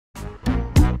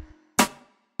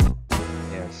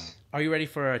Are you ready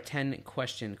for a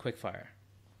 10-question quickfire?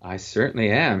 I certainly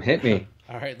am. Hit me.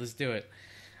 All right, let's do it.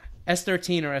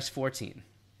 S13 or S14?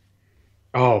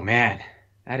 Oh man,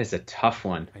 that is a tough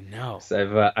one. I know. 'Cause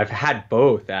I've had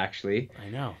both actually. I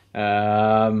know.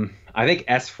 I think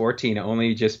S14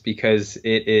 only just because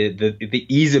the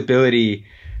easeability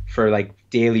for like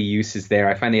daily use is there.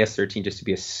 I find the S13 just to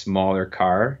be a smaller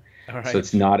car, All so right.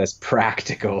 it's not as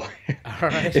practical. All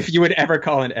right. If you would ever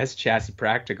call an S chassis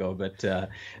practical, but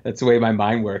that's the way my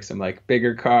mind works. I'm like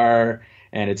bigger car,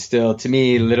 and it's still to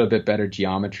me a little bit better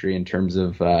geometry in terms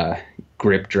of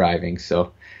grip driving.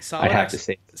 So I'd have to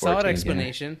say Solid 14.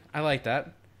 explanation. I like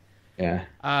that. Yeah.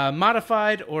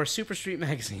 Modified or Super Street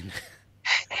Magazine?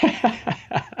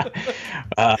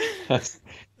 uh,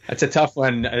 that's a tough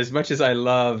one. As much as I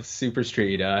love Super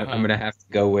Street, I'm gonna have to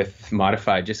go with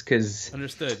modified just because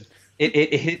Understood.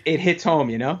 it hits home,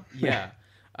 you know. Yeah.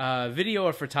 Video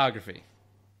or photography?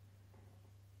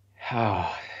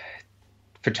 Oh,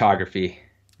 photography.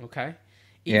 Okay.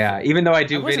 Yeah, even though I I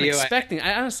do wasn't video, expecting.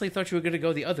 I honestly thought you were going to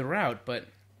go the other route, but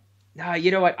you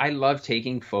know what? I love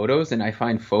taking photos, and I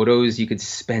find photos you could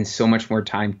spend so much more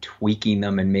time tweaking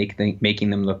them and making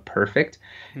them look perfect.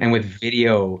 And with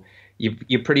video,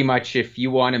 you pretty much, if you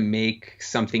want to make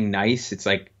something nice, it's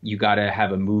like you got to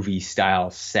have a movie style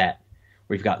set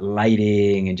where you've got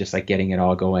lighting and just like getting it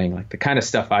all going. Like the kind of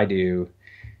stuff I do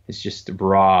is just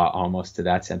raw almost to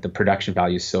that sense. The production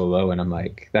value is so low, and I'm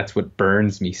like, that's what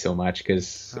burns me so much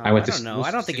because I went I to don't know. school.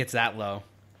 I don't think it's that low.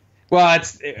 Well,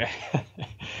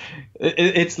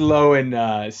 it's low in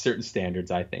certain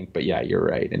standards, I think. But yeah, you're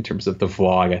right. In terms of the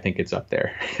vlog, I think it's up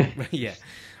there. Yeah.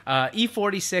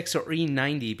 E46 or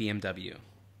E90 BMW?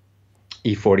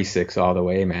 E46 all the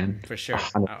way, man. For sure.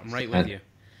 I'm right 100%. with you.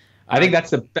 I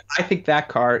think that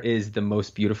car is the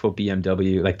most beautiful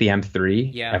BMW, like the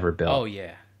M3 Yeah. ever built. Oh,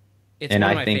 yeah. It's And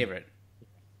one of I my think, favorite.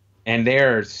 and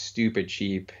they're stupid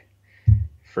cheap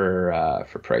for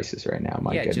prices right now.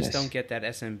 My Yeah, goodness. just don't get that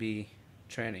SMB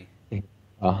tranny.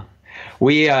 Well,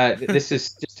 we this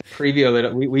is just to preview a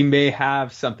little. We may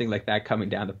have something like that coming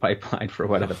down the pipeline for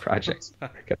one of the projects we're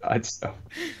working on. So,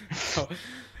 So,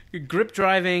 grip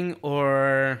driving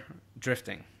or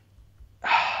drifting?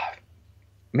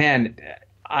 man,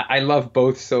 I love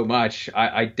both so much.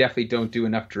 I definitely don't do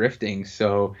enough drifting,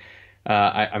 so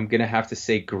I'm gonna have to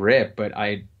say grip. But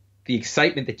the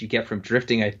excitement that you get from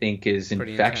drifting, I think, is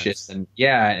Pretty infectious, intense. and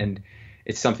yeah, and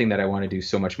it's something that I want to do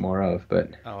so much more of. But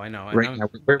Oh, I know. right now,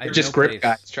 we're I have just no grip place.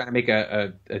 guys trying to make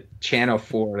a channel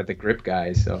for the grip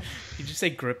guys. So Did you say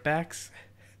grip backs?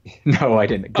 no, I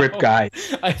didn't. Grip Oh,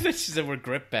 guys. I thought you said we're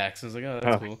grip backs. I was like, oh,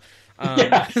 that's Oh, cool.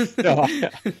 yeah.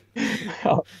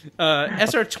 No,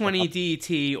 SR20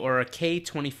 DET or a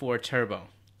K24 turbo?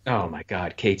 oh my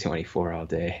God, K24 all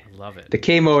day. I love it. The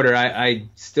K motor, I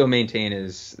still maintain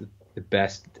is the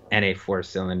best NA4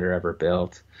 cylinder ever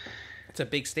built. It's a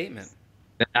big statement.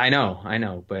 I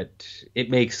know, but it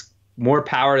makes more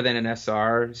power than an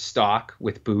SR stock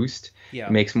with boost. Yeah.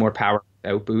 It makes more power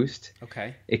without boost.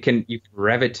 Okay. You can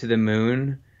rev it to the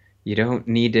moon. You don't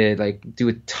need to like do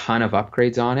a ton of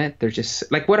upgrades on it. They're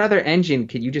just like, what other engine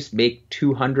could you just make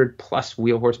 200 plus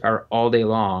wheel horsepower all day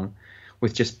long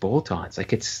with just bolt-ons?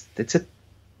 Like it's a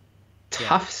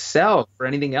tough sell for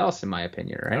anything else, in my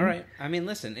opinion, right? All right. I mean,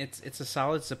 listen, it's a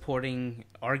solid supporting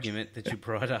argument that you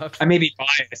brought up. I may be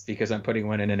biased because I'm putting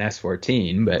one in an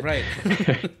S14, but Right.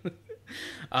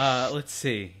 Let's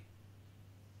see.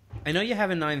 I know you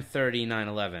have a 930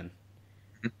 911.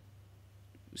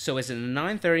 So is it a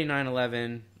 930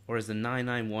 911 or is the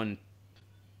 991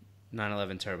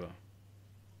 911 turbo?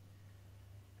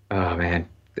 oh man,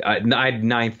 I'd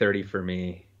 930 for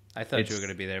me. I thought you were It's going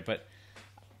to be there, but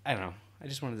I don't know. I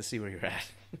just wanted to see where you're at.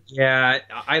 Yeah,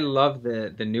 I love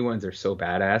the new ones are so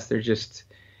badass.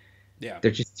 Yeah.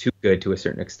 They're just too good to a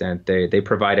certain extent. They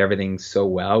provide everything so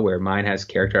well. Where mine has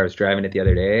character. I was driving it the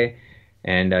other day,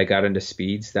 and I got into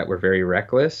speeds that were very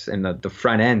reckless, and the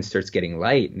front end starts getting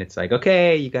light, and it's like,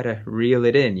 okay, you got to reel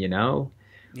it in, you know.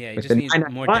 Yeah, you With just the need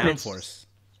more 991, it's downforce.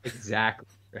 exactly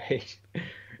right.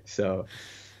 So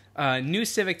New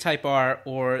Civic Type R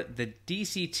or the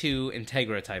DC2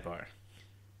 Integra Type R?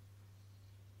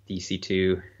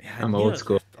 DC2, Yeah, I'm old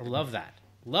school. I love that.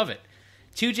 Love it.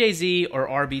 2JZ or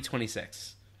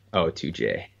RB26? Oh,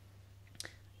 2J.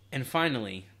 And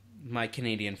finally, my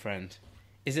Canadian friend,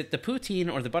 is it the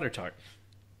poutine or the butter tart?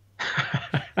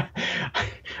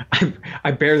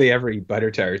 I barely ever eat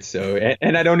butter tarts, so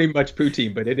and I don't eat much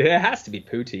poutine, but it has to be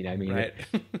poutine. I mean, Right.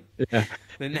 yeah.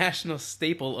 The national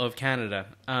staple of Canada.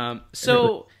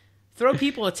 So throw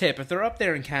people a tip. If they're up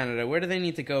there in Canada, where do they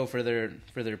need to go for their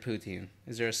poutine?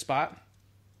 Is there a spot?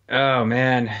 Oh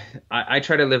man, I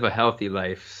try to live a healthy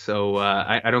life, so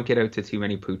I don't get out to too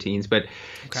many poutines. But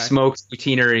Okay. Smoke's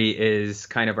Poutineery is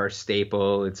kind of our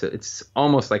staple. It's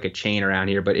almost like a chain around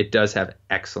here, but it does have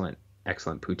excellent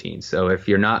poutines. So if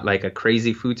you're not like a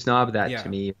crazy food snob, that to Yeah.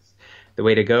 me is the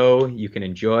way to go. You can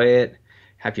enjoy it,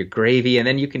 have your gravy, and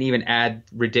then you can even add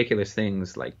ridiculous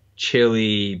things like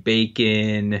chili,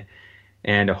 bacon,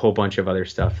 and a whole bunch of other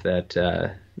stuff that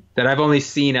I've only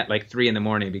seen at like 3 in the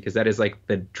morning, because that is like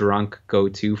the drunk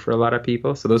go-to for a lot of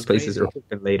people. So those It's places are crazy.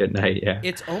 open late at night. Yeah.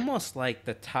 It's almost like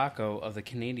the taco of the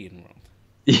Canadian world,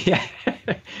 Yeah.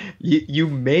 You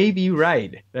may be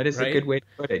right. That is a good right? way to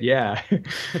put it. Yeah.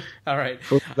 All right.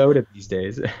 Fully loaded these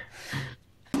days.